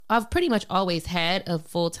I've pretty much always had a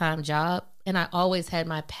full-time job, and I always had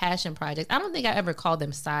my passion projects. I don't think I ever called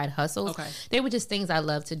them side hustles. Okay. They were just things I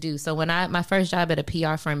love to do. So when my first job at a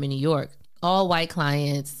PR firm in New York, all white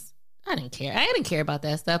clients, I didn't care. I didn't care about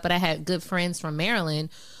that stuff, but I had good friends from Maryland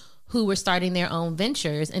who were starting their own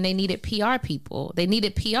ventures, and they needed PR people. They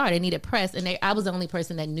needed PR, they needed press, and I was the only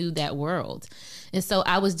person that knew that world. And so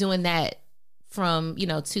I was doing that from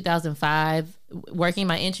 2005, working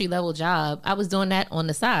my entry level job. I was doing that on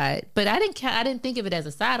the side, but I didn't think of it as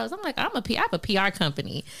a side. I have a PR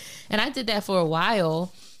company, and I did that for a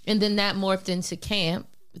while, and then that morphed into camp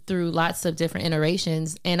through lots of different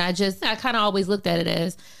iterations. And I kind of always looked at it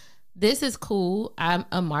as, this is cool. I'm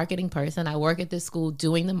a marketing person. I work at this school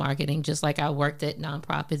doing the marketing, just like I worked at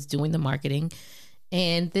nonprofits doing the marketing.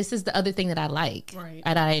 And this is the other thing that I like, right,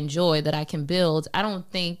 and I enjoy, that I can build. I don't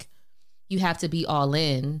think you have to be all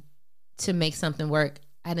in to make something work.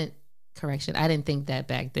 I didn't think that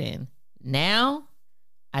back then. Now,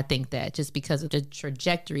 I think that, just because of the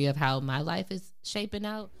trajectory of how my life is shaping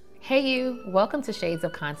out. Hey you, welcome to Shades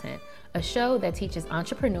of Content, a show that teaches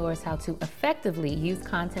entrepreneurs how to effectively use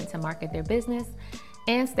content to market their business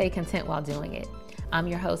and stay content while doing it. I'm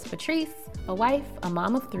your host, Patrice, a wife, a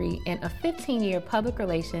mom of 3, and a 15-year public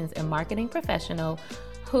relations and marketing professional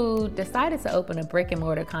who decided to open a brick and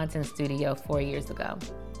mortar content studio 4 years ago.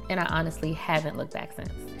 And I honestly haven't looked back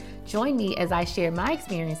since. Join me as I share my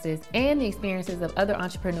experiences and the experiences of other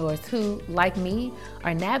entrepreneurs who, like me,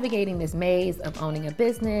 are navigating this maze of owning a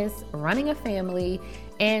business, running a family,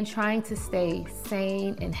 and trying to stay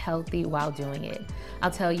sane and healthy while doing it.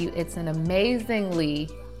 I'll tell you, it's an amazingly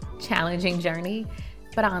challenging journey,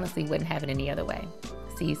 but I honestly wouldn't have it any other way.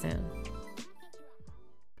 See you soon.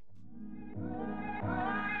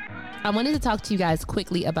 I wanted to talk to you guys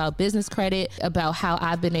quickly about business credit, about how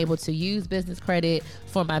I've been able to use business credit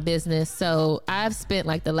for my business. So I've spent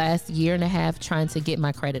like the last year and a half trying to get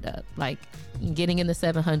my credit up. Like, getting in the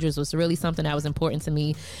 700s was really something that was important to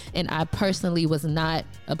me. And I personally was not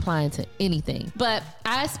applying to anything. But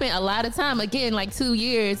I spent a lot of time, again, like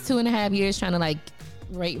 2.5 years trying to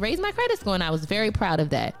raise my credit score, and I was very proud of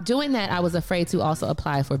that. Doing that, I was afraid to also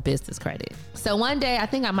apply for business credit. So one day, I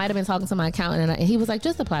think I might have been talking to my accountant, and he was like,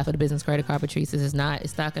 just apply for the business credit card, Patrice. It's not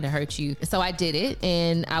going to hurt you. So I did it,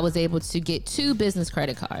 and I was able to get 2 business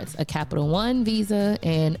credit cards, a Capital One Visa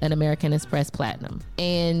and an American Express Platinum.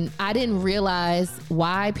 And I didn't realize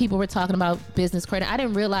why people were talking about business credit. I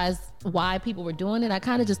didn't realize why people were doing it. I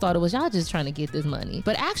kind of just thought it was y'all just trying to get this money.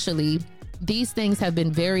 But actually, these things have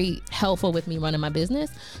been very helpful with me running my business.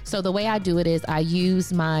 So the way I do it is I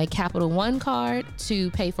use my Capital One card to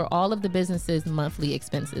pay for all of the business's monthly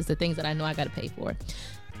expenses, the things that I know I got to pay for.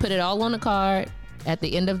 Put it all on the card. At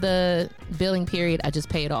the end of the billing period, I just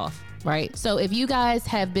pay it off. Right. So if you guys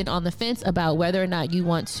have been on the fence about whether or not you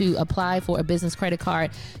want to apply for a business credit card,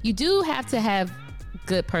 you do have to have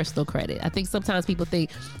good personal credit. I think sometimes people think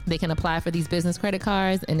they can apply for these business credit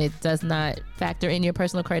cards and it does not factor in your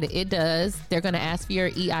personal credit. It does. They're going to ask for your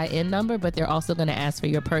EIN number, but they're also going to ask for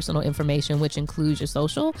your personal information, which includes your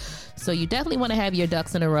social. So you definitely want to have your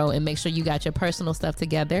ducks in a row and make sure you got your personal stuff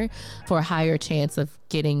together for a higher chance of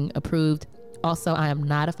getting approved. Also, I am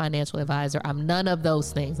not a financial advisor. I'm none of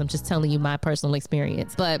those things. I'm just telling you my personal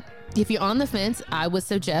experience. But if you're on the fence, I would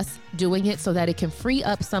suggest doing it so that it can free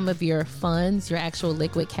up some of your funds, your actual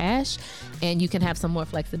liquid cash, and you can have some more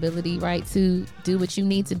flexibility, right, to do what you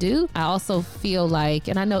need to do. I also feel like,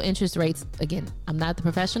 and I know interest rates, again, I'm not the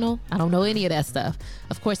professional. I don't know any of that stuff.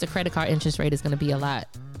 Of course, the credit card interest rate is going to be a lot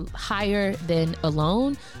higher than a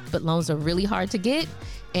loan, but loans are really hard to get.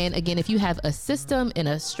 And again, if you have a system and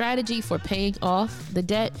a strategy for paying off the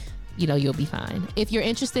debt, you'll be fine. If you're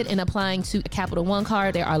interested in applying to a Capital One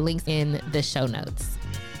card, there are links in the show notes.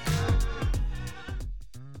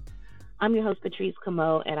 I'm your host, Patrice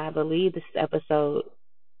Camo, and I believe this is episode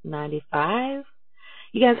 95.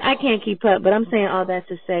 You guys, I can't keep up, but I'm saying all that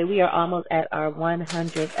to say we are almost at our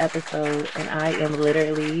 100th episode, and I'm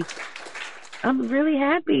really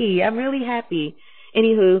happy.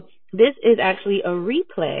 Anywho, this is actually a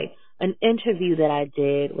replay, an interview that I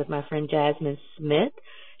did with my friend Jasmine Smith.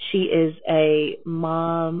 She is a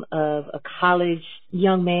mom of a college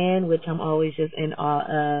young man, which I'm always just in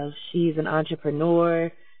awe of. She's an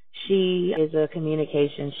entrepreneur. She is a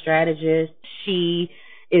communication strategist. She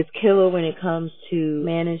is killer when it comes to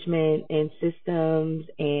management and systems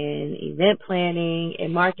and event planning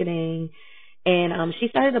and marketing. And she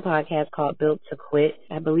started a podcast called Built to Quit.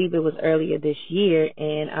 I believe it was earlier this year,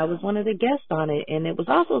 and I was one of the guests on it. And it was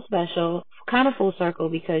also special, kind of full circle,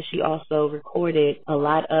 because she also recorded a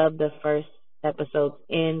lot of the first episodes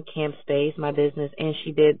in Camp Space, my business, and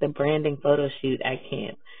she did the branding photo shoot at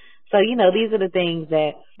camp. So, these are the things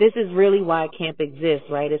that this is really why camp exists,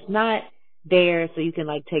 right? It's not there so you can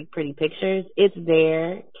like take pretty pictures. It's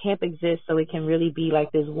there. Camp exists so it can really be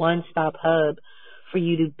like this one-stop hub for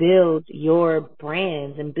you to build your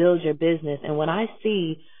brands and build your business. And when I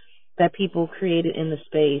see that people created in the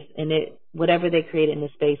space and whatever they created in the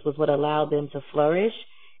space was what allowed them to flourish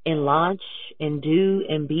and launch and do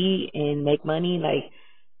and be and make money, like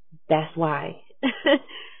that's why.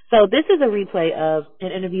 So this is a replay of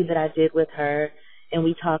an interview that I did with her, and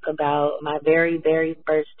we talk about my very, very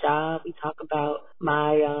first job. We talk about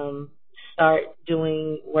my start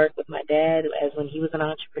doing work with my dad as when he was an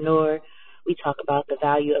entrepreneur. We talk about the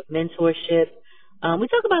value of mentorship. We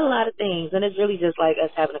talk about a lot of things, and it's really just like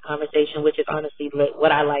us having a conversation, which is honestly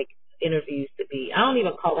what I like interviews to be. I don't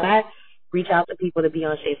even when I reach out to people to be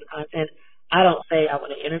on Shades of Content, I don't say I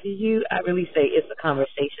want to interview you. I really say it's a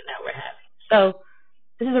conversation that we're having. So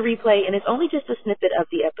this is a replay, and it's only just a snippet of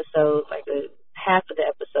the episode, like half of the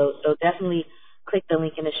episode. So definitely click the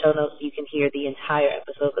link in the show notes so you can hear the entire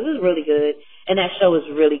episode. This is really good, and that show is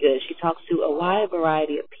really good. She talks to a wide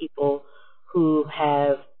variety of people who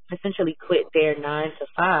have essentially quit their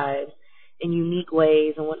 9-to-5 in unique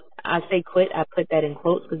ways. And when I say quit, I put that in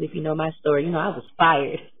quotes because if you know my story, I was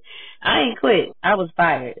fired. I ain't quit. I was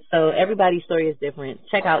fired. So everybody's story is different.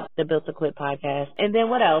 Check out the Built to Quit podcast. And then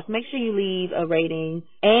what else? Make sure you leave a rating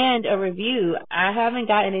and a review. I haven't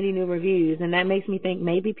gotten any new reviews, and that makes me think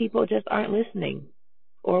maybe people just aren't listening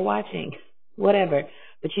or watching, whatever.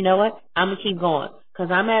 But you know what? I'm going to keep going because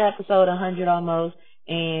I'm at episode 100 almost,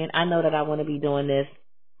 and I know that I want to be doing this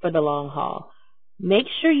for the long haul. Make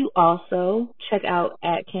sure you also check out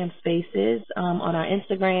at Camp Spaces on our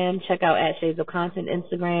Instagram. Check out at Shades of Content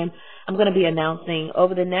Instagram. I'm going to be announcing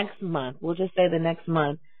over the next month. We'll just say the next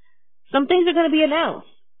month. Some things are going to be announced.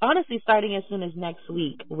 Honestly, starting as soon as next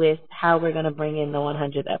week with how we're going to bring in the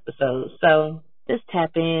 100th episode. So just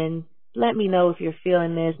tap in. Let me know if you're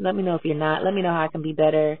feeling this. Let me know if you're not. Let me know how I can be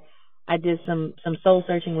better. I did some soul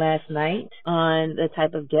searching last night on the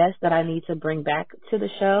type of guest that I need to bring back to the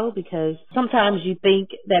show, because sometimes you think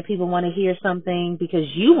that people want to hear something because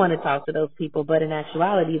you want to talk to those people, but in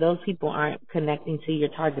actuality, those people aren't connecting to your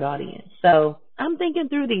target audience. So I'm thinking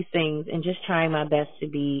through these things and just trying my best to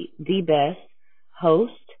be the best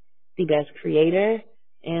host, the best creator,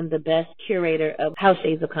 and the best curator of how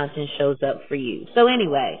Shades of Content shows up for you. So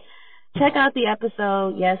anyway, check out the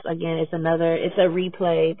episode. Yes, again, it's a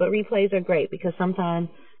replay, but replays are great because sometimes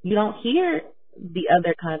you don't hear the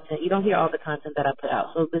other content. You don't hear all the content that I put out.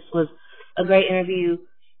 So this was a great interview,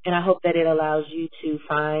 and I hope that it allows you to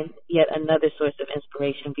find yet another source of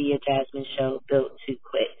inspiration via Jasmine's show, Built to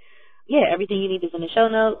Quit. Yeah, everything you need is in the show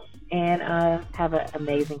notes, and have an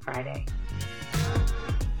amazing Friday.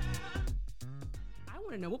 I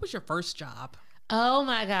want to know, what was your first job? Oh,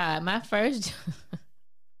 my God. My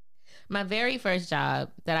very first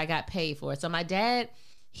job that I got paid for. So my dad,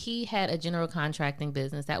 he had a general contracting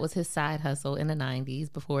business. That was his side hustle in the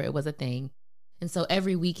 90s before it was a thing. And so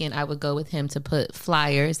every weekend I would go with him to put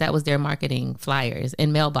flyers. That was their marketing flyers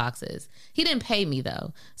in mailboxes. He didn't pay me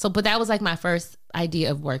though. But that was like my first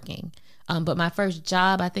idea of working. But my first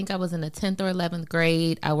job, I think I was in the 10th or 11th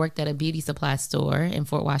grade. I worked at a beauty supply store in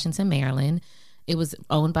Fort Washington, Maryland. It was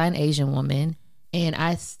owned by an Asian woman. And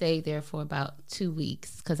I stayed there for about 2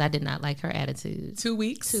 weeks because I did not like her attitude. 2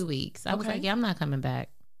 weeks? 2 weeks. I was like, yeah, I'm not coming back.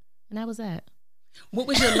 And that was that. What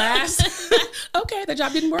was your last? Okay, the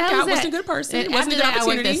job didn't work out. Wasn't a good person. It wasn't a good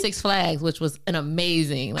opportunity. I worked at Six Flags, which was an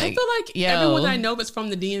amazing. I feel like everyone I know that's from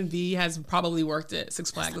the DMV has probably worked at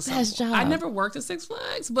Six Flags. Best job. I never worked at Six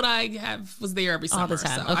Flags, but I was there every summer. All the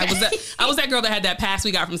time. So okay. I was that girl that had that pass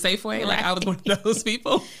we got from Safeway. Right. Like I was one of those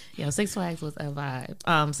people. Yeah, Six Flags was a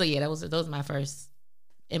vibe. So yeah, those were my first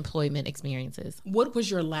employment experiences. What was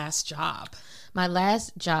your last job? My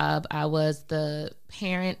last job, I was the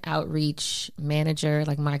parent outreach manager,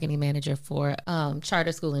 like marketing manager for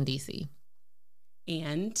charter school in DC.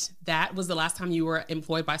 And that was the last time you were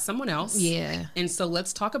employed by someone else. Yeah. And so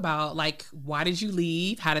let's talk about why did you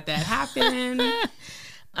leave? How did that happen?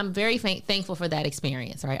 I'm very thankful for that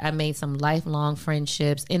experience, right? I made some lifelong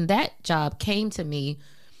friendships, and that job came to me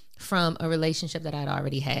from a relationship that I'd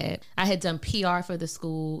already had. I had done PR for the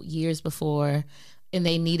school years before, and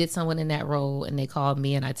they needed someone in that role, and they called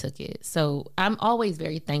me and I took it. So I'm always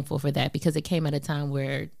very thankful for that because it came at a time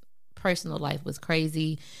where personal life was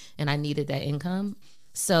crazy and I needed that income.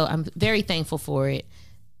 So I'm very thankful for it.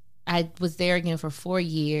 I was there again for 4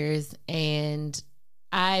 years, and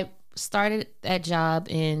I started that job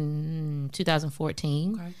in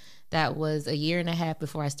 2014. Okay. That was a year and a half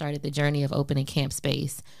before I started the journey of opening Camp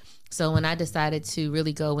Space. So when I decided to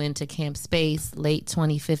really go into Camp Space late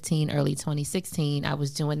 2015, early 2016, I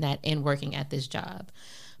was doing that and working at this job.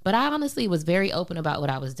 But I honestly was very open about what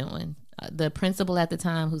I was doing. The principal at the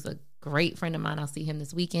time, who's a great friend of mine, I'll see him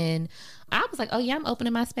this weekend, I was like, oh yeah, I'm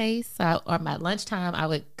opening my space. Or my lunchtime, I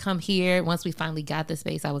would come here. Once we finally got the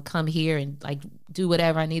space, I would come here and like do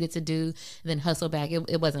whatever I needed to do, and then hustle back.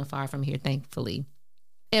 It wasn't far from here, thankfully.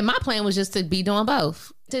 And my plan was just to be doing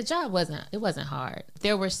both. The job wasn't hard.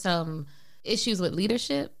 There were some issues with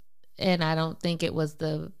leadership, and I don't think it was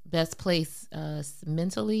the best place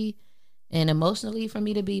mentally and emotionally for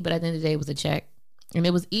me to be. But at the end of the day, it was a check. And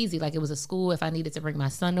it was easy. Like, it was a school. If I needed to bring my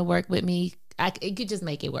son to work with me, it could just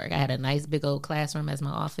make it work. I had a nice big old classroom as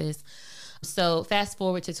my office. So fast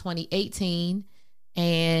forward to 2018,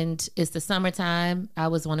 and it's the summertime. I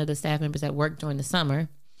was one of the staff members that worked during the summer.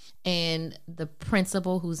 And the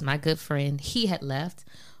principal, who's my good friend, he had left.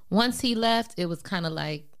 Once he left, it was kind of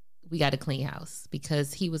like, we got to clean house,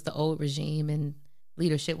 because he was the old regime and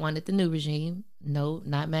leadership wanted the new regime. No,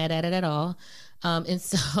 not mad at it at all. And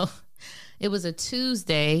so it was a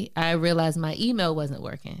Tuesday. I realized my email wasn't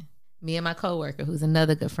working. Me and my coworker, who's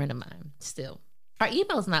another good friend of mine, still, our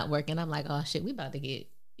email's not working. I'm like, oh shit, we about to get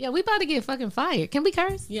fucking fired. Can we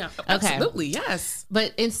curse? Yeah, absolutely. Okay. Yes.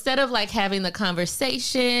 But instead of like having the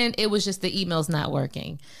conversation, it was just the email's not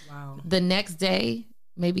working. Wow. The next day,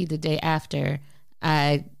 maybe the day after,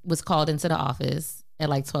 I was called into the office at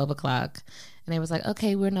like 12 o'clock, and they was like,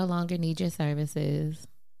 okay, we no longer need your services.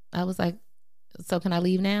 I was like, so can I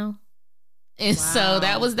leave now? And so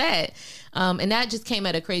that was that. And that just came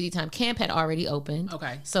at a crazy time. Camp had already opened.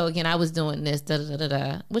 Okay. So again, I was doing this,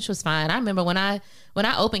 which was fine. I remember when I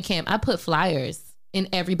opened Camp, I put flyers in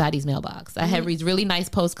everybody's mailbox. I had these really nice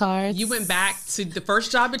postcards. You went back to the first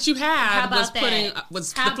job that you had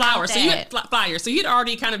was the flowers. So you had flyers. So you'd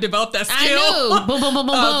already kind of developed that skill. I knew. Boom, boom, boom,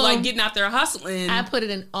 boom, boom. Like getting out there hustling. I put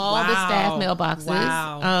it in all the staff mailboxes.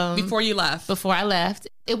 Wow. Before you left. Before I left.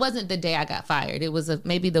 It wasn't the day I got fired. It was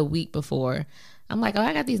maybe the week before. I'm like, oh,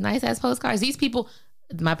 I got these nice ass postcards. These people,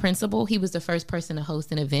 my principal, he was the first person to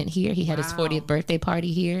host an event here. He had his 40th birthday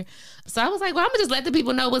party here. So I was like, well, I'm gonna just let the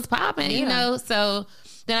people know what's popping, you know? So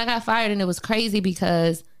then I got fired, and it was crazy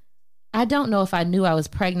because I don't know if I knew I was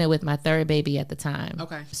pregnant with my third baby at the time.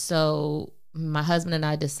 Okay. So my husband and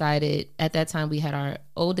I decided, at that time we had our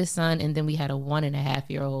oldest son, and then we had a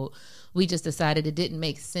 1.5-year-old. We just decided it didn't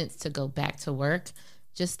make sense to go back to work.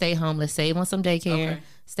 Just stay home. Let's save on some daycare. Okay.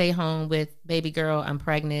 Stay home with baby girl. I'm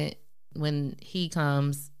pregnant. When he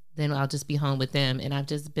comes, then I'll just be home with them. And I've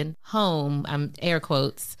just been home. I'm air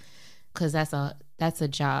quotes, because that's a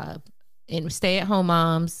job. And stay-at-home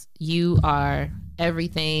moms, you are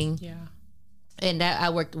everything. Yeah. And that I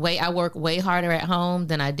work way harder at home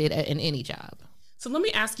than I did in any job. So let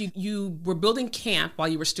me ask you, you were building Camp while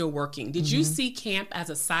you were still working. Did you see Camp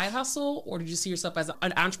as a side hustle, or did you see yourself as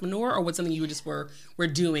an entrepreneur, or was something you were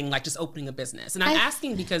doing, like just opening a business? And I'm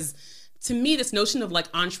asking because to me, this notion of like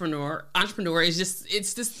entrepreneur is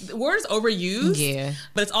it's just, the word is overused,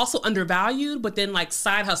 but it's also undervalued. But then like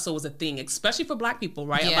side hustle was a thing, especially for Black people,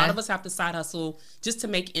 right? Yeah. A lot of us have to side hustle just to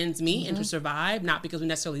make ends meet and to survive, not because we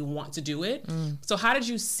necessarily want to do it. So how did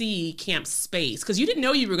you see Camp Space? Because you didn't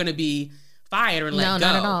know you were going to be fired or let go. No,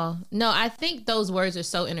 not at all. No, I think those words are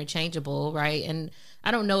so interchangeable, right? And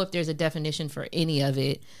I don't know if there's a definition for any of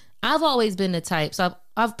it. I've always been the type, so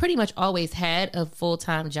I've pretty much always had a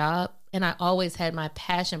full-time job, and I always had my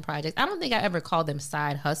passion projects. I don't think I ever called them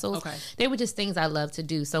side hustles. Okay. They were just things I love to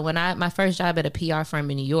do. So when my first job at a PR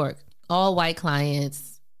firm in New York, all white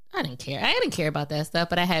clients, I didn't care about that stuff,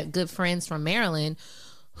 but I had good friends from Maryland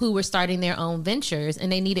who were starting their own ventures,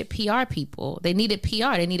 and they needed PR people. They needed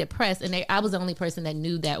PR, they needed press, and I was the only person that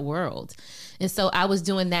knew that world. And so I was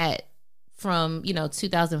doing that from,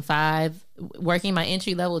 2005, working my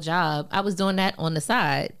entry-level job. I was doing that on the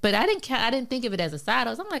side, but I didn't think of it as a side.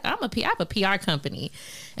 I have a PR company,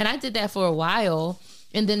 and I did that for a while,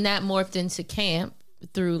 and then that morphed into Camp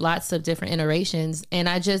through lots of different iterations, and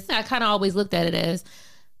I kind of always looked at it as,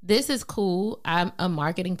 this is cool. I'm a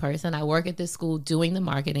marketing person. I work at this school doing the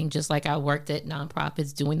marketing, just like I worked at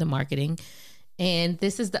nonprofits doing the marketing. And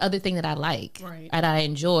this is the other thing that I like, right, and I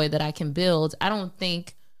enjoy, that I can build. I don't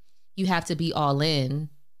think you have to be all in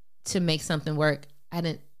to make something work. I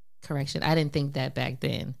didn't think that back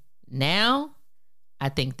then. Now, I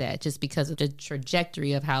think that, just because of the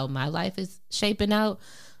trajectory of how my life is shaping out.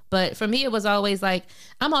 But for me, it was always like,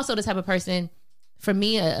 I'm also the type of person, for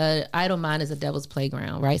me, a idle mind is a devil's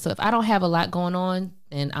playground, right? So if I don't have a lot going on,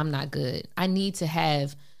 then I'm not good. I need to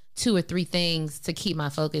have 2 or 3 things to keep my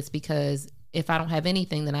focus, because if I don't have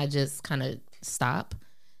anything, then I just kind of stop.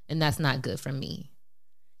 And that's not good for me.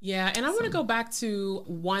 Yeah, and I want to go back to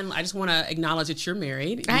one. I just want to acknowledge that you're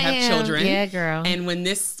married. You have am. children. Yeah, girl. And when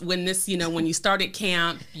this, you know, when you started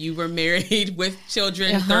camp, you were married with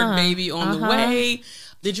children, third baby on the way.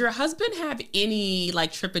 Did your husband have any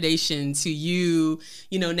like trepidation to you?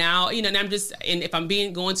 You know, now, you know, and I'm just, and if I'm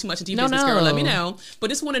going too much into your business, girl, let me know. But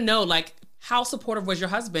just want to know, like, how supportive was your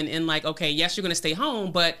husband in like, okay, yes, you're going to stay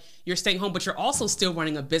home, but you're staying home, but you're also still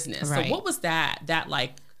running a business. Right. So what was that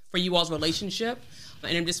like for you all's relationship?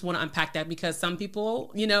 And I just want to unpack that because some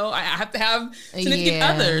people, you know, I have to have significant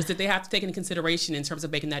others that they have to take into consideration in terms of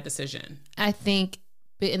making that decision. I think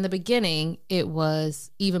in the beginning, it was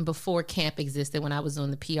even before camp existed when I was doing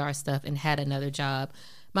the PR stuff and had another job.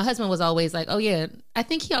 My husband was always like, oh, yeah, I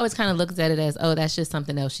think he always kind of looks at it as, oh, that's just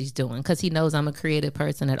something else she's doing because he knows I'm a creative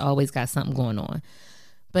person that always got something going on.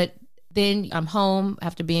 But then I'm home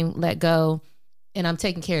after being let go and I'm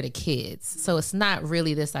taking care of the kids. So it's not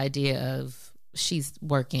really this idea of she's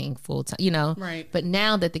working full time, you know? Right. But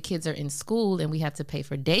now that the kids are in school and we have to pay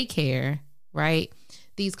for daycare, right?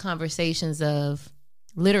 These conversations of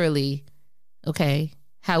literally, okay,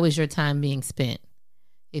 how is your time being spent?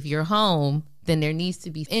 If you're home, then there needs to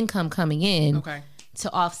be income coming in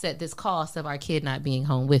to offset this cost of our kid not being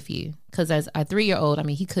home with you. Because as a 3-year-old, I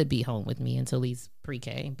mean, he could be home with me until he's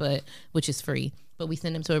pre-K, but which is free. But we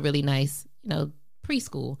send him to a really nice, you know,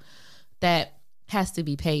 preschool that has to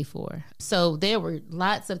be paid for. So there were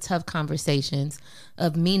lots of tough conversations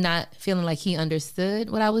of me not feeling like he understood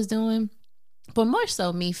what I was doing, but more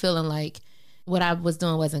so me feeling like what I was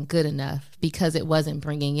doing wasn't good enough because it wasn't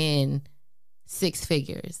bringing in 6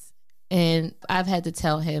 figures. And I've had to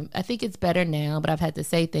tell him, I think it's better now, but I've had to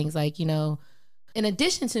say things like, you know, in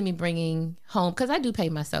addition to me bringing home, because I do pay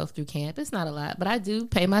myself through camp. It's not a lot, but I do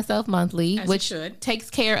pay myself monthly, which takes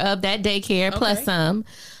care of that daycare plus some.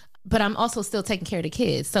 But I'm also still taking care of the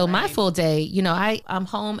kids. So my full day, you know, I'm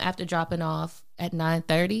home after dropping off at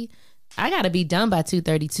 9:30. I got to be done by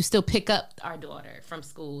 2:30 to still pick up our daughter from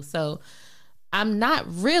school. So I'm not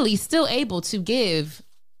really still able to give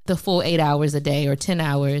the full 8 hours a day or 10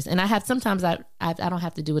 hours. And I have sometimes I don't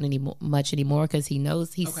have to do it much anymore because he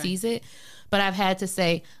knows, he sees it. But I've had to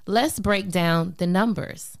say, let's break down the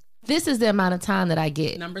numbers. This is the amount of time that I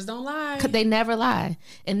get. Numbers don't lie. They never lie.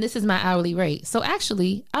 And this is my hourly rate. So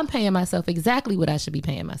actually, I'm paying myself exactly what I should be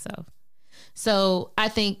paying myself. So I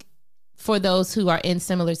think for those who are in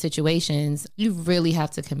similar situations, you really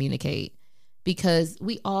have to communicate because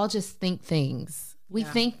we all just think things. We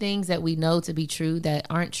think things that we know to be true that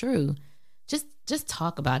aren't true. Just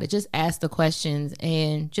talk about it. Just ask the questions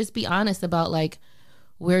and just be honest about like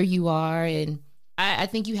where you are. And I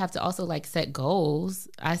think you have to also like set goals.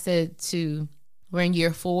 I said we're in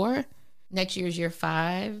year 4. Next year is year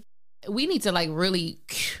 5. We need to like really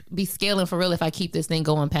be scaling for real if I keep this thing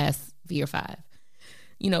going past year 5.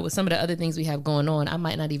 You know, with some of the other things we have going on, I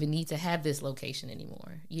might not even need to have this location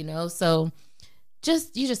anymore, you know? So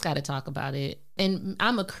you just got to talk about it. And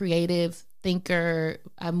I'm a creative thinker.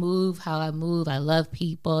 I move how I move. I love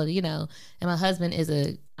people, you know, and my husband is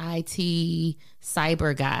a IT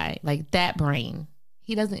cyber guy, like that brain.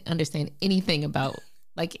 He doesn't understand anything about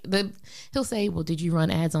like he'll say, well, did you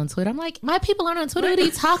run ads on Twitter? I'm like, my people aren't on Twitter. What are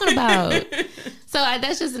you talking about? So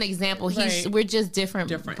that's just an example. We're just different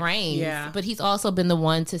brains. Yeah. But he's also been the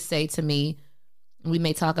one to say to me, we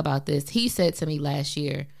may talk about this. He said to me last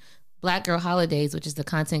year, Black Girl Holidays, which is the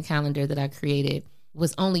content calendar that I created,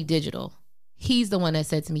 was only digital. He's the one that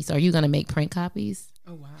said to me, so are you going to make print copies?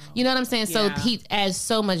 Oh, wow. You know what I'm saying? Yeah. So he adds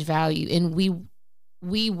so much value. And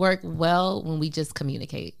we work well when we just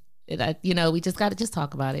communicate. We just got to just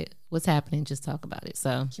talk about it. What's happening, just talk about it.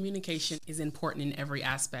 So communication is important in every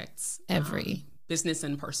aspect. Business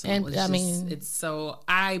and personal.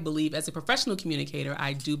 I believe as a professional communicator,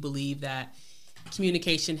 I do believe that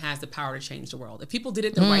communication has the power to change the world. If people did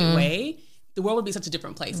it the right way, the world would be such a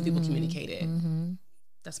different place if people communicated.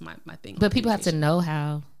 That's my thing. But people have to know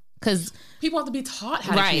how. Because people have to be taught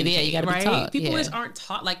how to communicate. Yeah, you got to be taught. People just aren't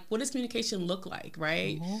taught, like, what does communication look like,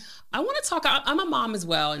 right? Mm-hmm. I want to talk, I'm a mom as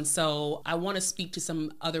well, and so I want to speak to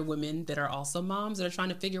some other women that are also moms that are trying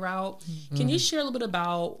to figure out, can you share a little bit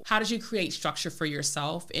about how did you create structure for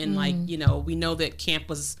yourself? And like, you know, we know that camp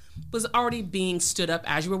was already being stood up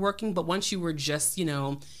as you were working, but once you were just, you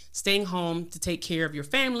know, staying home to take care of your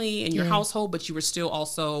family and your household, but you were still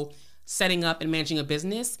also setting up and managing a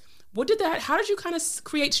business. How did you kind of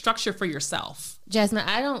create structure for yourself? Jasmine,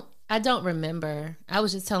 I don't remember. I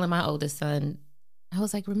was just telling my oldest son, I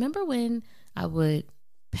was like, remember when I would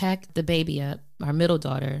pack the baby up, our middle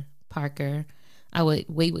daughter, Parker,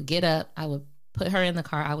 we would get up, I would put her in the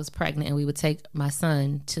car. I was pregnant, and we would take my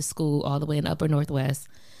son to school all the way in Upper Northwest.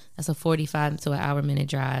 That's a 45 to an hour minute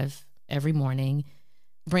drive every morning.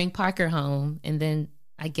 Bring Parker home, and then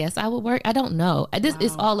I guess I would work. I don't know.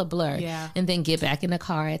 It's all a blur. Yeah. And then get back in the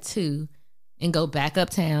car at 2 and go back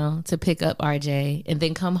uptown to pick up RJ, and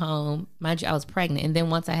then come home. Mind you, I was pregnant. And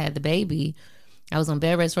then once I had the baby, I was on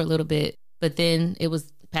bed rest for a little bit, but then it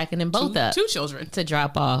was packing them both up. 2 children. To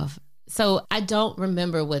drop off. So I don't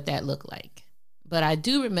remember what that looked like. But I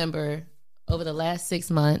do remember over the last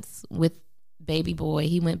 6 months with baby boy,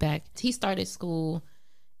 he started school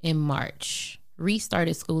in March.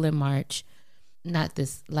 Restarted school in March. Not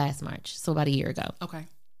this last March, so about a year ago. Okay.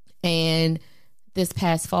 And this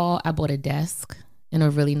past fall, I bought a desk and a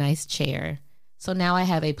really nice chair. So now I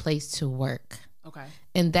have a place to work. Okay.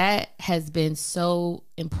 And that has been so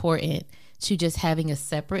important to just having a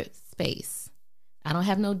separate space. I don't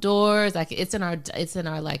have no doors. It's in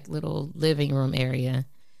our like little living room area.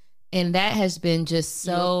 And that has been just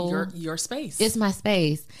so your space. It's my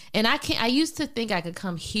space. And I used to think I could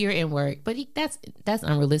come here and work, but that's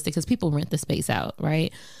unrealistic because people rent the space out,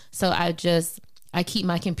 right? So I keep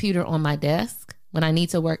my computer on my desk. When I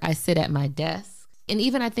need to work, I sit at my desk. And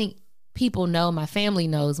even I think people know, my family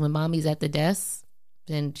knows when mommy's at the desk,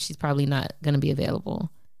 then she's probably not going to be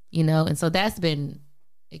available, you know? And so that's been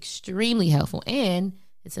extremely helpful. And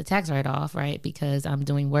it's a tax write-off, right? Because I'm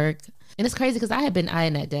doing work. And it's crazy because I had been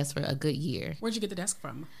eyeing that desk for a good year. Where'd you get the desk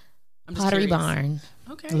from? I'm just Pottery curious. Barn.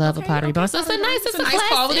 Okay. Love a Pottery Barn. So it's a nice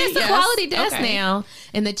quality. It's a quality desk now.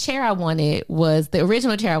 And the chair I wanted the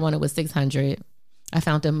original chair I wanted was $600. I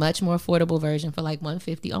found a much more affordable version for like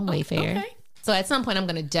 $150 on Wayfair. Okay. So at some point I'm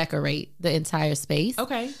going to decorate the entire space.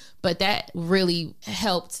 Okay. But that really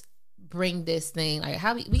helped bring this thing, like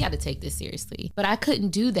how we got to take this seriously. But I couldn't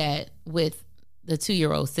do that with the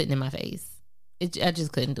 2-year-old sitting in my face. I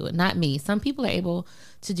just couldn't do it. Not me. Some people are able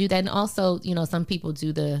to do that. And also, you know, some people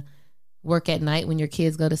do the work at night when your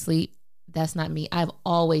kids go to sleep. That's not me. I've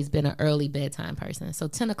always been an early bedtime person. So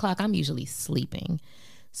 10 o'clock, I'm usually sleeping.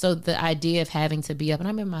 So the idea of having to be up, and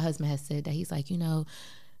I remember my husband has said that, he's like, you know,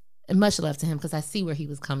 much love to him because I see where he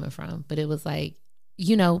was coming from. But it was like,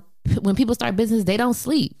 you know, when people start business, they don't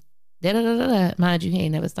sleep. Da-da-da-da-da. Mind you, he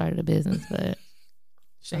ain't never started a business, but...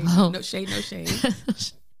 Shade, no shade.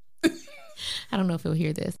 I don't know if he'll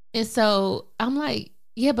hear this. And so I'm like,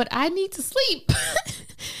 yeah, but I need to sleep.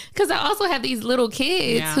 Because I also have these little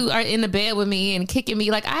kids who are in the bed with me and kicking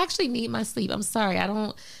me. Like, I actually need my sleep. I'm sorry.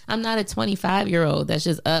 I'm not a 25-year-old that's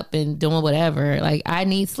just up and doing whatever. Like, I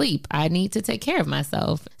need sleep. I need to take care of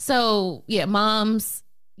myself. So, yeah, moms,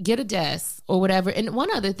 get a desk or whatever. And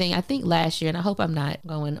one other thing, I think last year, and I hope I'm not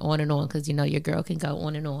going on and on because, you know, your girl can go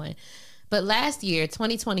on and on. But last year,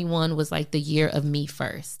 2021 was like the year of me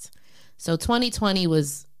first. So 2020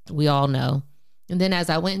 was, we all know. And then as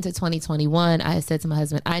I went into 2021, I had said to my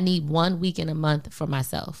husband, I need 1 week in a month for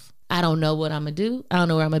myself. I don't know what I'm going to do. I don't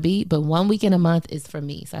know where I'm going to be, but 1 week in a month is for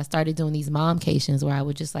me. So I started doing these momcations where I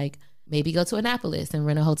would just like maybe go to Annapolis and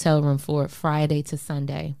rent a hotel room for Friday to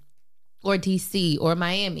Sunday, or DC or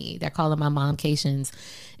Miami. They're calling my momcations.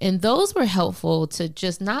 And those were helpful to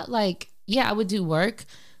just not like, yeah, I would do work,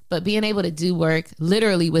 but being able to do work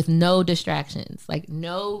literally with no distractions, like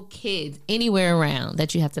no kids anywhere around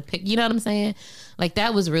that you have to pick. You know what I'm saying? Like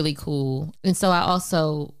that was really cool. And so I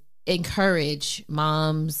also encourage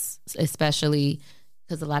moms, especially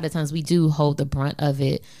because a lot of times we do hold the brunt of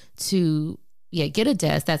it, to get a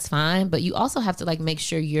desk. That's fine. But you also have to like make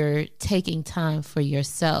sure you're taking time for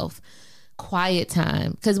yourself, quiet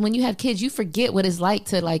time. Because when you have kids, you forget what it's like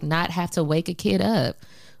to like not have to wake a kid up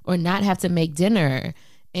or not have to make dinner.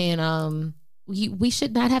 And we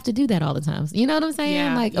should not have to do that all the time. You know what I'm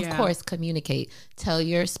saying? Of course, communicate. Tell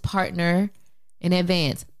your partner in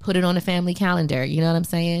advance. Put it on a family calendar. You know what I'm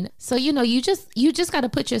saying? So, you know, you just got to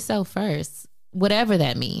put yourself first, whatever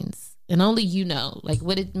that means. And only you know. Like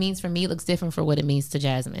what it means for me looks different for what it means to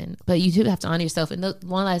Jasmine. But you do have to honor yourself. And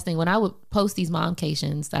one last thing, when I would post these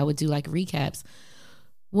momcations, I would do like recaps.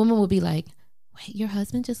 Women would be like, wait, your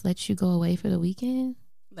husband just let you go away for the weekend?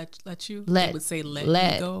 Let you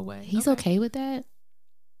go away. He's okay with that?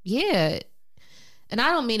 Yeah. And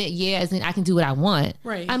I don't mean it, as in I can do what I want.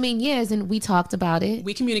 Right. I mean, as in we talked about it.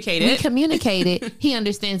 We communicated. He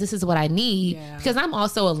understands this is what I need. Yeah. Because I'm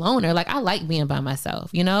also a loner. Like, I like being by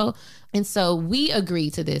myself, you know? And so we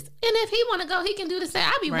agreed to this. And if he want to go, he can do the same.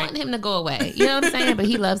 I be wanting him to go away. You know what I'm saying? But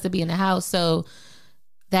he loves to be in the house. So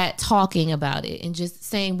that talking about it and just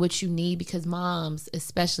saying what you need, because moms,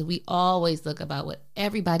 especially, we always look about what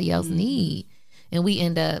everybody else need. And we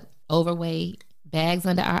end up overweight, bags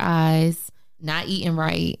under our eyes, not eating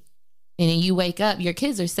right, And then you wake up, your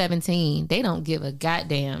kids are 17. They don't give a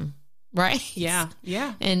goddamn, right? Yeah.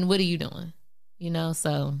 Yeah. And what are you doing?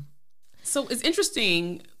 So it's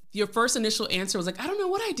interesting. Your first initial answer was like, I don't know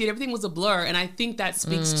what I did. Everything was a blur. And I think that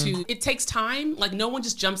speaks to, it takes time. Like no one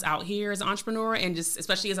just jumps out here as an entrepreneur and just,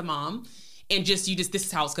 especially as a mom, and this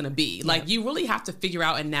is how it's going to be. Yep. Like you really have to figure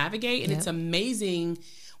out and navigate. And it's amazing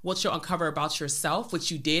what you'll uncover about yourself,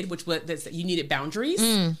 which you did, which was you needed boundaries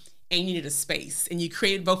and you needed a space, and you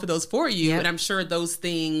created both of those for you. Yep. And I'm sure those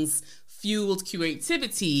things fueled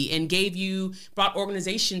creativity and brought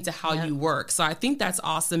organization to how you work. So I think that's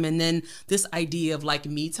awesome. And then this idea of like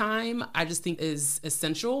me time, I just think is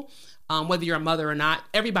essential. Whether you're a mother or not,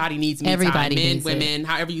 everybody needs me time. Men, women,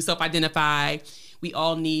 however you self-identify, we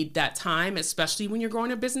all need that time, especially when you're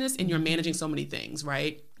growing a business and you're managing so many things,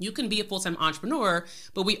 right? You can be a full-time entrepreneur,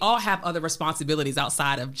 but we all have other responsibilities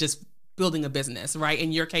outside of just building a business, right?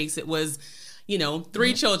 In your case, it was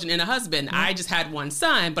 3 children and a husband. I just had one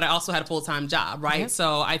son, but I also had a full-time job, right?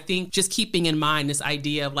 So I think just keeping in mind this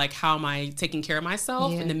idea of like, how am I taking care of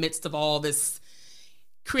myself in the midst of all this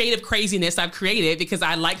creative craziness I've created, because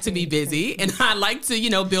I like to be busy and I like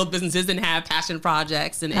to, build businesses and have passion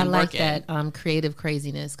projects and I like work that creative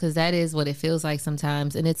craziness, because that is what it feels like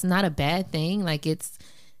sometimes. And it's not a bad thing. Like it's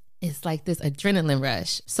like this adrenaline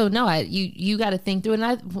rush. So no, you got to think through it.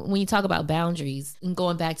 And when you talk about boundaries and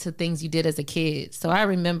going back to things you did as a kid. So I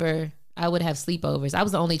remember I would have sleepovers. I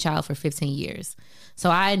was the only child for 15 years.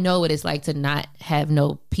 So I know what it's like to not have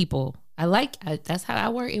no people. That's how I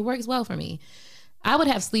work. It works well for me. I would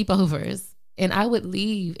have sleepovers and I would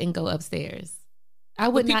leave and go upstairs. I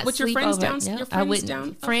would not with sleep your friends over. down. No, your friends I wouldn't.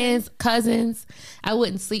 down. Friends, cousins. I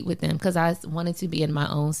wouldn't sleep with them because I wanted to be in my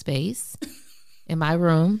own space. In my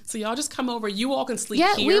room. So y'all just come over. You all can sleep here.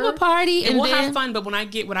 Yeah, we would party. And we'll have fun. But when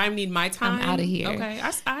I need my time, I'm out of here. Okay.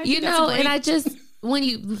 And I just, when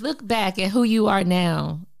you look back at who you are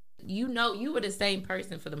now, you were the same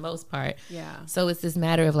person for the most part. Yeah. So it's this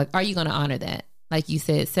matter of like, are you going to honor that? Like you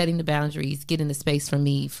said, setting the boundaries, getting the space for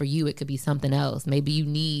me. For you, it could be something else. Maybe you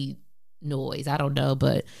need noise. I don't know.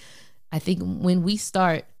 But I think when we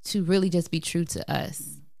start to really just be true to us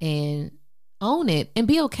and own it and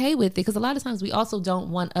be okay with it, because a lot of times we also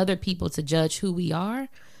don't want other people to judge who we are.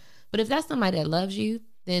 But if that's somebody that loves you,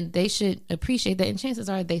 then they should appreciate that. And chances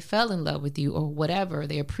are they fell in love with you or whatever.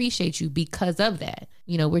 They appreciate you because of that.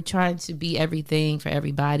 We're trying to be everything for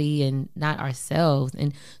everybody and not ourselves.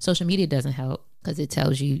 And social media doesn't help because it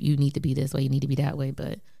tells you need to be this way, you need to be that way.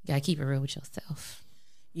 But you gotta keep it real with yourself.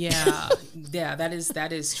 Yeah,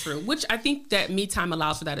 that is true. Which I think that me time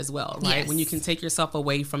allows for that as well, right? Yes. When you can take yourself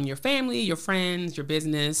away from your family, your friends, your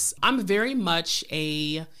business. I'm very much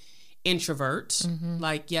a introvert. Mm-hmm.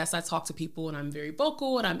 Like, yes, I talk to people and I'm very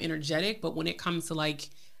vocal and I'm energetic, but when it comes to like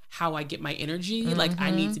how I get my energy, like I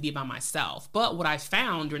need to be by myself. But what I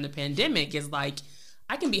found during the pandemic is like,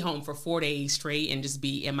 I can be home for 4 days straight and just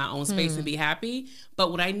be in my own space and be happy.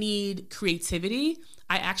 But when I need creativity,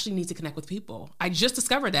 I actually need to connect with people. I just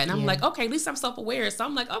discovered that. And I'm like, okay, at least I'm self-aware. So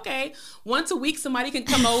I'm like, okay, once a week, somebody can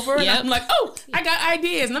come over. And I'm like, oh, I got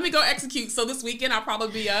ideas. Let me go execute. So this weekend, I'll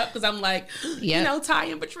probably be up because I'm like, Ty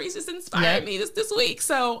and Patrice just inspired me this week.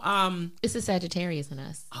 So it's a Sagittarius in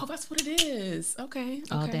us. Oh, that's what it is. Okay.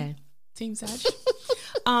 All day. Team Sag.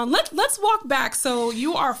 Let's walk back. So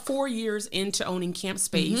you are 4 years into owning Camp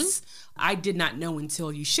Space. Mm-hmm. I did not know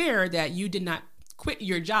until you shared that you did not quit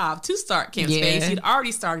your job to start Camp Space. You'd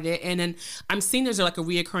already started it. And then I'm seeing there's like a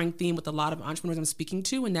reoccurring theme with a lot of entrepreneurs I'm speaking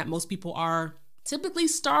to, and that most people are typically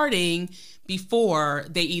starting before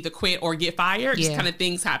they either quit or get fired. Just kind of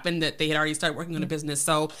things happen that they had already started working on a business.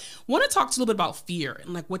 So I want to talk to you a little bit about fear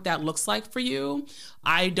and like what that looks like for you.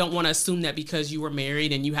 I don't want to assume that because you were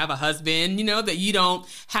married and you have a husband, that you don't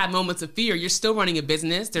have moments of fear. You're still running a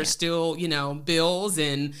business. There's still, bills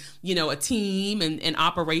and, a team and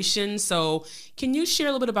operations. So can you share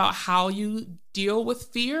a little bit about how you deal with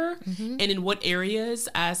fear and in what areas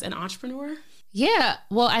as an entrepreneur? Yeah.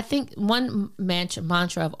 Well, I think one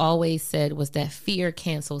mantra I've always said was that fear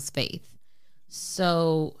cancels faith.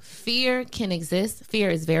 So fear can exist.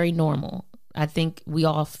 Fear is very normal. I think we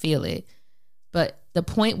all feel it. But the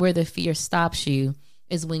point where the fear stops you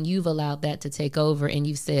is when you've allowed that to take over and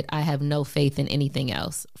you've said, I have no faith in anything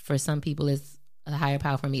else. For some people, it's a higher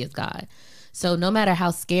power. For me, it's God. So no matter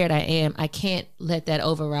how scared I am, I can't let that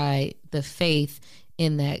override the faith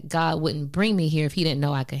in that God wouldn't bring me here if he didn't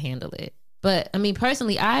know I could handle it. But I mean,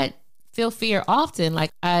 personally, I feel fear often. Like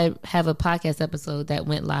I have a podcast episode that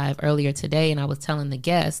went live earlier today, and I was telling the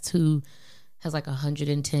guest who has like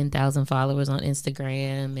 110,000 followers on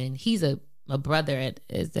Instagram, and he's a brother at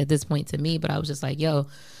this point to me. But I was just like, yo,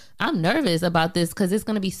 I'm nervous about this because it's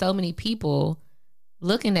going to be so many people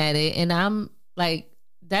looking at it. And I'm like,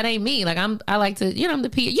 that ain't me. Like I like to, I'm the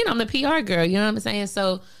PR girl, you know what I'm saying?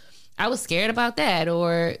 So I was scared about that.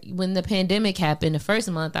 Or when the pandemic happened, the first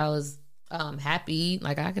month I was happy.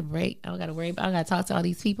 Like I could break. I don't got to worry about, I got to talk to all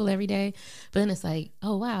these people every day. But then it's like,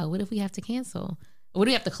 oh wow, what if we have to cancel? What do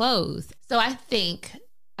we have to close? So I think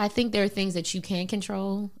there are things that you can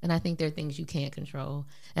control, and I think there are things you can't control.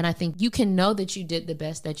 And I think you can know that you did the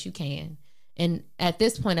best that you can. And at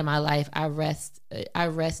this point in my life, I rest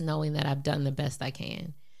knowing that I've done the best I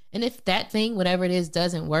can. And if that thing, whatever it is,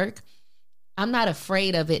 doesn't work, I'm not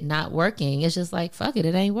afraid of it not working. It's just like, fuck it,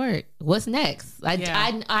 it ain't work. What's next?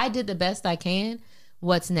 I did the best I can.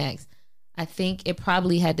 What's next? I think it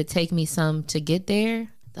probably had to take me some to get there.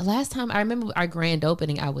 The last time I remember our grand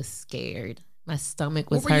opening, I was scared. My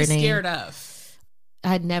stomach was hurting. What were you scared of? I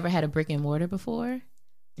had never had a brick and mortar before.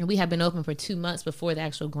 And we had been open for 2 months before the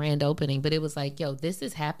actual grand opening. But it was like, yo, this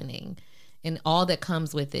is happening. And all that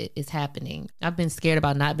comes with it is happening. I've been scared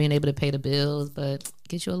about not being able to pay the bills, but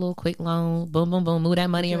get you a little quick loan, boom, boom, boom, move that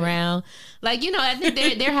money around. Like, I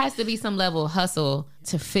think there has to be some level of hustle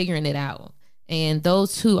to figuring it out. And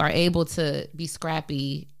those who are able to be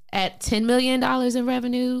scrappy at $10 million in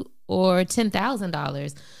revenue or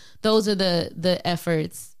 $10,000, those are the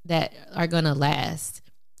efforts that are going to last.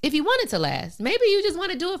 If you want it to last, maybe you just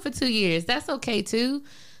want to do it for 2 years. That's okay too.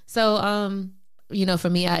 So, for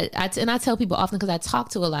me, I tell people often, because I talk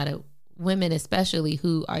to a lot of women, especially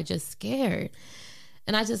who are just scared.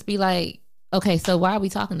 And I just be like, okay, so why are we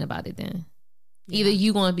talking about it then? Yeah. Either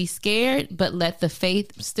you going to be scared, but let the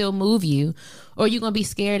faith still move you, or you're going to be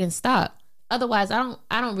scared and stop. Otherwise, I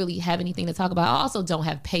don't really have anything to talk about. I also don't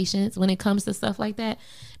have patience when it comes to stuff like that,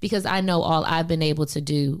 because I know all I've been able to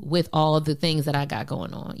do with all the things that I got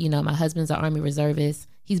going on. My husband's an Army reservist.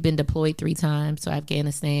 He's been deployed 3 times to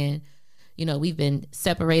Afghanistan. We've been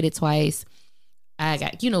separated twice. I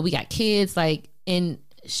got, we got kids, and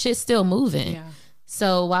shit's still moving. Yeah.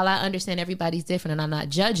 So while I understand everybody's different and I'm not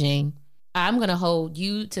judging, I'm going to hold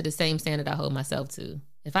you to the same standard I hold myself to.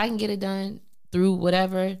 If I can get it done through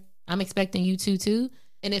whatever, I'm expecting you to too.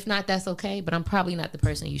 And if not, that's okay. But I'm probably not the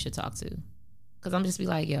person you should talk to. Because I'm just be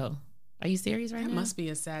like, yo, are you serious right now? That must be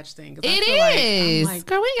a sad thing. It is. Like,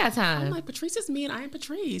 girl, we ain't got time. I'm like, Patrice is me and I am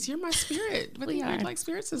Patrice. You're my spirit. We are like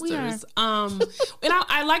spirit sisters. And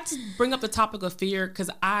I like to bring up the topic of fear, because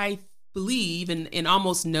I believe and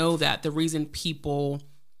almost know that the reason people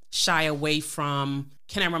shy away from,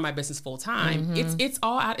 can I run my business full time? Mm-hmm. It's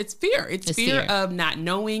all out. It's fear. It's fear of not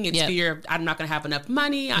knowing. It's fear of, I'm not going to have enough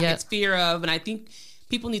money. It's fear of, and I think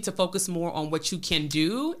people need to focus more on what you can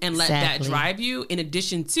do and let that drive you, in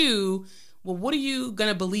addition to, well, what are you going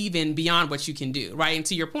to believe in beyond what you can do, right? And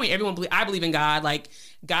to your point, I believe in God. Like,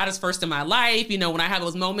 God is first in my life. When I have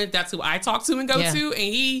those moments, that's who I talk to and go to. And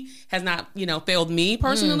he has not, failed me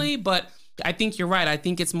personally. But I think you're right. I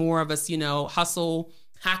think it's more of us, hustle.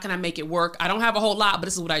 How can I make it work? I don't have a whole lot, but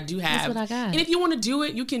this is what I do have. That's what I got. And if you want to do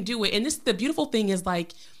it, you can do it. And the beautiful thing is,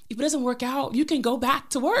 like, if it doesn't work out, you can go back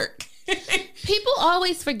to work. People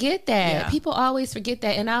always forget that. Yeah. People always forget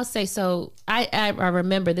that. And I'll say, so I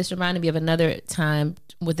remember, this reminded me of another time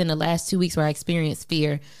within the last 2 weeks where I experienced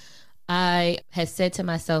fear. I had said to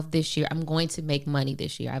myself this year, I'm going to make money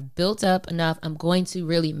this year. I've built up enough. I'm going to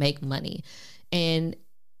really make money. And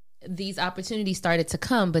these opportunities started to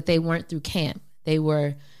come, but they weren't through camp. They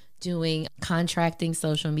were doing contracting,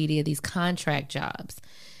 social media, these contract jobs.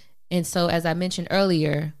 And so, as I mentioned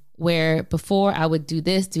earlier, where before I would do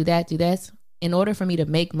this, do that, do this, in order for me to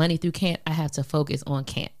make money through camp, I have to focus on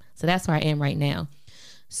camp. So that's where I am right now.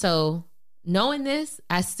 So knowing this,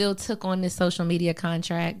 I still took on this social media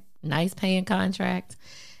contract, nice paying contract.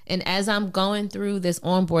 And as I'm going through this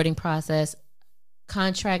onboarding process,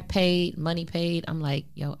 contract paid, money paid, I'm like,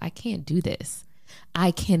 yo, I can't do this.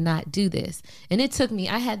 I cannot do this. And it took me,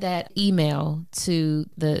 I had that email to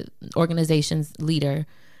the organization's leader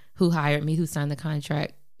who hired me, who signed the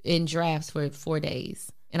contract, in drafts for 4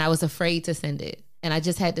 days. And I was afraid to send it. And I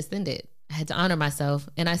just had to send it. I had to honor myself.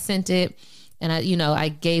 And I sent it. And I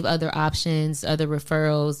gave other options, other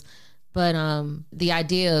referrals. But the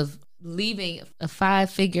idea of leaving a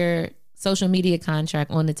 5-figure social media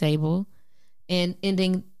contract on the table and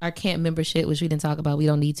ending our camp membership, which we didn't talk about. We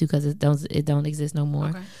don't need to, because it don't exist no more.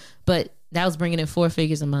 Okay. But that was bringing in 4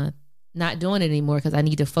 figures a month. Not doing it anymore because I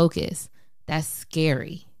need to focus. That's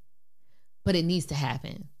scary. But it needs to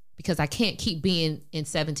happen, because I can't keep being in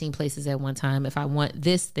 17 places at one time. If I want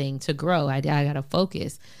this thing to grow, I got to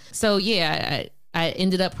focus. So yeah, I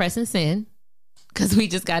ended up pressing send, because we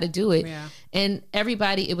just got to do it. Yeah. And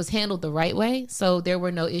everybody, it was handled the right way. So there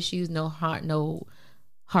were no issues, no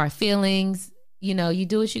hard feelings. You know, you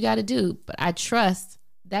do what you got to do. But I trust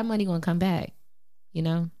that money gonna come back, you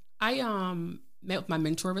know? I met with my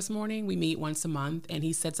mentor this morning. We meet once a month, and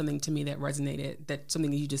he said something to me that resonated, that something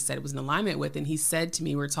that you just said was in alignment with. And he said to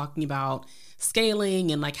me, we're talking about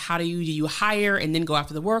scaling and like, how do you hire and then go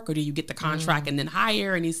after the work, or do you get the contract and then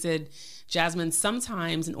hire? And he said, Jasmine,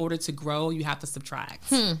 sometimes in order to grow, you have to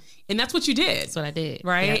subtract. And that's what you did. That's what I did.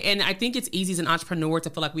 Right. Yep. And I think it's easy as an entrepreneur to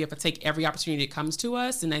feel like we have to take every opportunity that comes to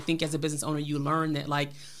us. And I think as a business owner, you learn that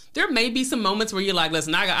like, there may be some moments where you're like,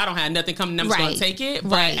 listen, I don't have nothing coming, I'm just going to take it.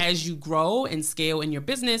 But as you grow and scale in your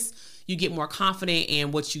business, you get more confident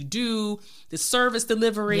in what you do, the service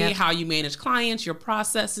delivery, how you manage clients, your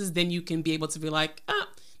processes. Then you can be able to be like,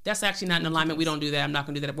 that's actually not in alignment. We don't do that. I'm not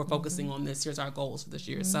going to do that. We're focusing on this. Here's our goals for this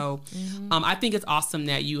year. So I think it's awesome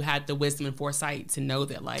that you had the wisdom and foresight to know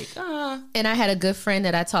that like, And I had a good friend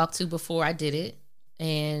that I talked to before I did it.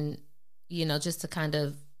 And, you know, just to kind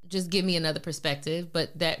of just give me another perspective,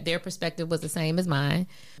 but that their perspective was the same as mine.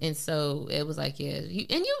 And so it was like, you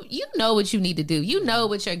know what you need to do. You know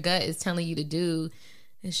what your gut is telling you to do.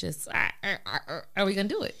 It's just, are we going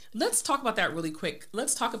to do it? Let's talk about that really quick.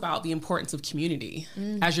 Let's talk about the importance of community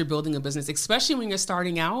as you're building a business, especially when you're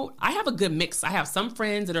starting out. I have a good mix. I have some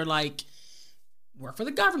friends that are like, work for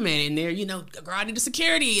the government, and they're, you know, girl, I need the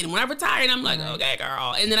security, and when I retire, and I'm like, okay,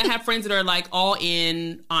 girl. And then I have friends that are like all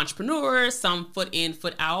in entrepreneurs, some foot in,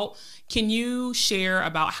 foot out. Can you share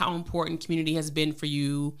about how important community has been for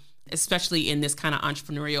you, especially in this kind of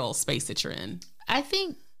entrepreneurial space that you're in? I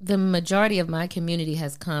think the majority of my community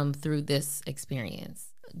has come through this experience.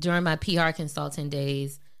 During my PR consulting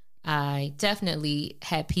days, I definitely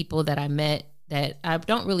had people that I met that I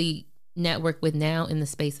don't really network with now in the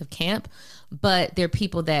space of camp, but they're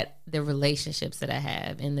people that the relationships that I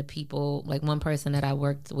have, and the people, like one person that I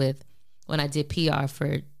worked with when I did PR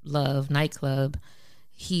for Love nightclub,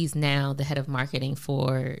 he's now the head of marketing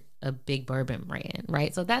for a big bourbon brand,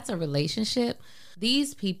 right? So that's a relationship.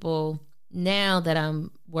 These people now that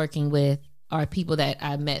I'm working with are people that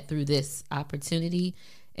I met through this opportunity.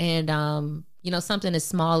 And you know, something as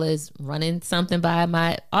small as running something by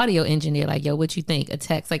my audio engineer, like, yo, what you think? A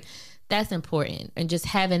text, like, that's important. And just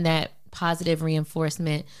having that positive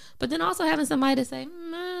reinforcement, but then also having somebody to say,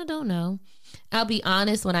 I don't know. I'll be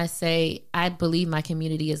honest when I say I believe my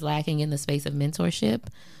community is lacking in the space of mentorship.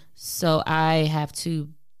 So I have to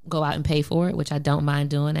go out and pay for it, which I don't mind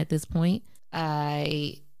doing at this point.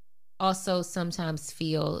 I also sometimes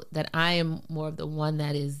feel that I am more of the one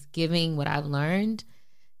that is giving what I've learned.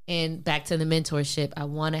 And back to the mentorship, I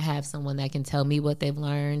want to have someone that can tell me what they've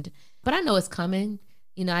learned. But I know it's coming.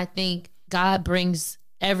 You know, I think God brings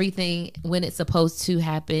everything when it's supposed to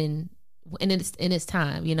happen in its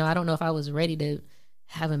time. You know, I don't know if I was ready to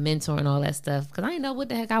have a mentor and all that stuff because I didn't know what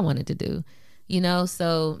the heck I wanted to do. You know,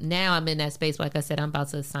 so now I'm in that space. Like I said, I'm about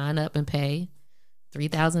to sign up and pay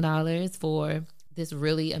 $3,000 for this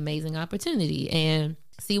really amazing opportunity and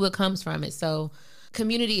see what comes from it. So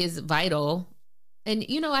community is vital. And,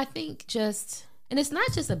 you know, I think and it's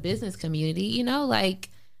not just a business community, you know, like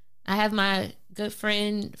I have my good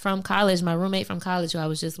friend from college, my roommate from college, who I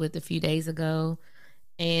was just with a few days ago.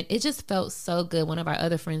 And it just felt so good. One of our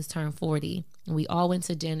other friends turned 40 and we all went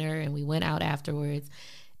to dinner and we went out afterwards.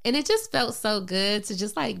 And it just felt so good to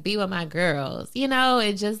just like be with my girls, you know,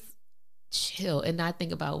 and just chill and not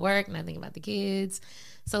think about work, not think about the kids.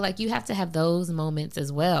 So like you have to have those moments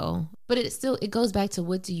as well. But it goes back to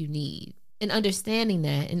what do you need? And understanding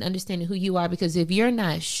that and understanding who you are, because if you're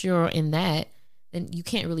not sure in that, then you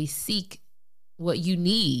can't really seek what you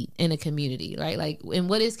need in a community, right? Like, and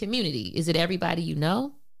what is community? Is it everybody you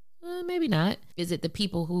know? Maybe not. Is it the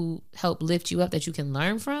people who help lift you up that you can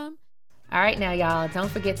learn from? All right, now, y'all, don't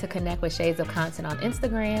forget to connect with Shades of Content on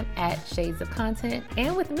Instagram @Shades of Content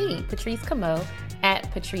and with me, Patrice Camo,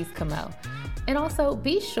 @Patrice Camo. And also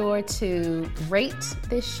be sure to rate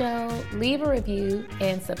this show, leave a review,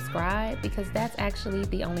 and subscribe, because that's actually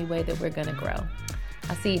the only way that we're going to grow.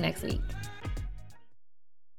 I'll see you next week.